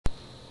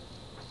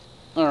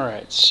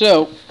Alright,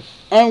 so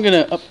I'm going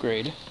to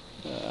upgrade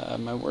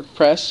my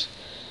WordPress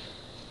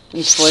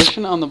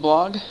installation on the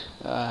blog.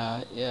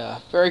 Yeah,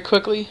 very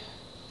quickly,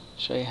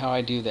 show you how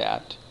I do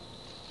that.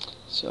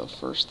 So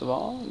first of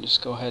all,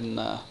 just go ahead and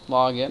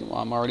log in. Well,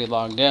 I'm already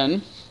logged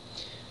in.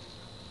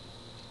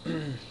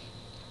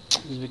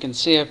 As we can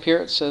see up here,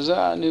 it says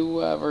new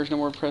version of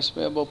WordPress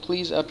available.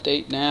 Please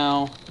update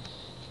now.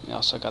 We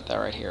also got that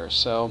right here.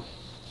 So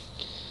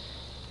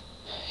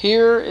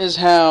here is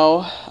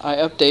how I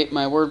update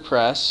my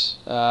WordPress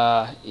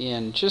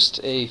in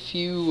just a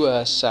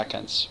few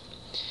seconds.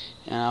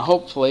 And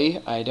hopefully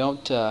I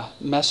don't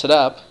mess it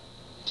up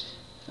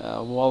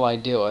while I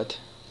do it.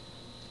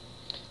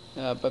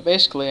 But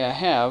basically I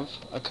have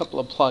a couple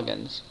of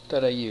plugins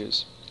that I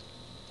use.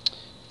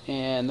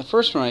 And the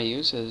first one I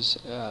use is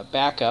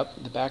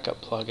Backup, the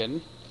Backup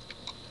plugin.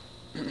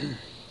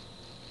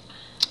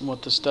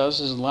 What this does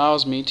is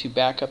allows me to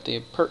back up the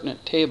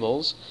pertinent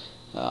tables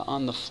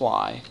on the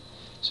fly.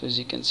 So as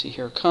you can see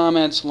here,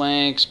 comments,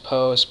 links,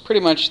 posts,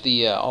 pretty much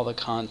the all the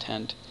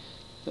content.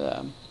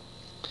 I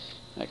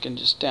can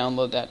just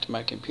download that to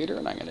my computer,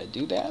 and I'm going to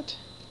do that.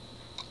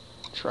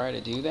 Try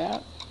to do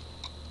that.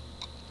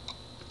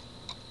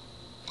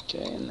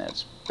 Okay, and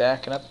that's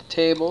backing up the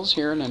tables.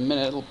 Here in a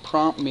minute it'll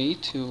prompt me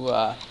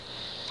to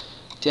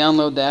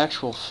download the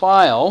actual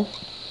file.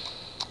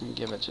 And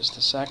give it just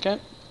a second.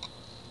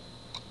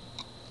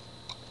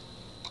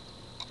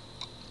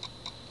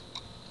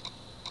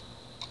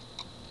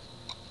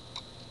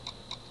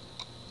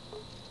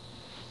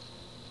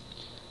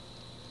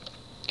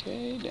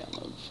 Okay,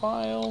 download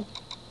file.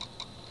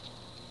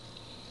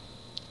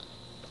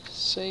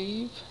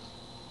 Save.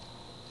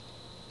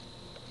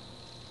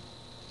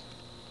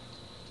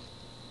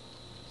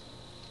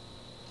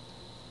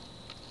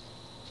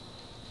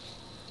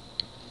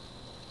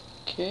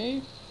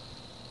 Okay.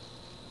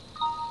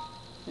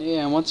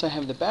 And once I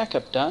have the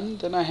backup done,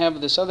 then I have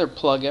this other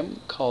plugin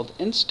called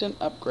Instant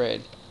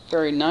Upgrade.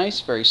 Very nice,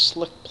 very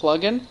slick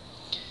plugin.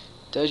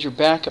 Does your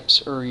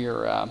backups or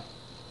your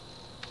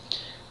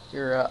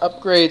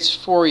upgrades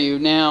for you.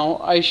 Now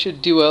I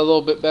should do a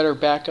little bit better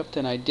backup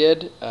than I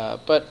did,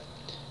 but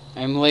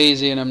I'm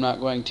lazy and I'm not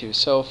going to.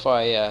 So if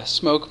I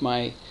smoke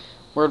my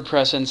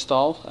WordPress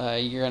install,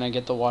 you're going to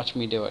get to watch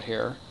me do it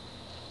here.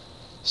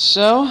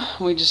 So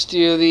we just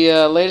do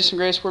the latest and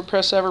greatest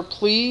WordPress ever.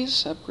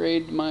 Please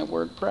upgrade my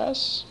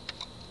WordPress,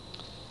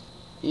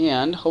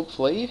 and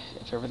hopefully,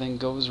 if everything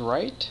goes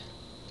right,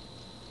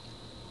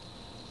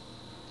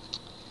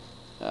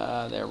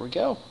 there we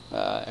go.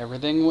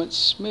 Everything went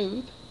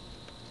smooth.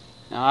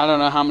 Now I don't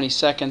know how many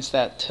seconds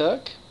that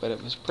took, but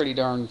it was pretty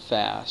darn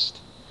fast.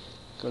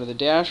 Go to the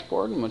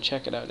dashboard and we'll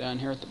check it out down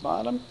here at the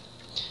bottom.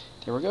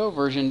 There we go,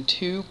 version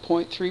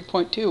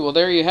 2.3.2. Well,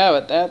 there you have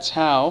it. That's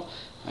how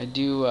I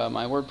do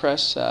my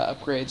WordPress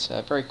upgrades.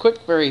 Very quick,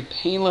 very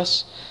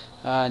painless.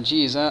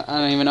 Geez, I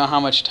don't even know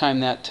how much time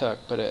that took,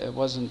 but it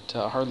wasn't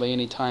hardly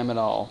any time at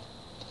all.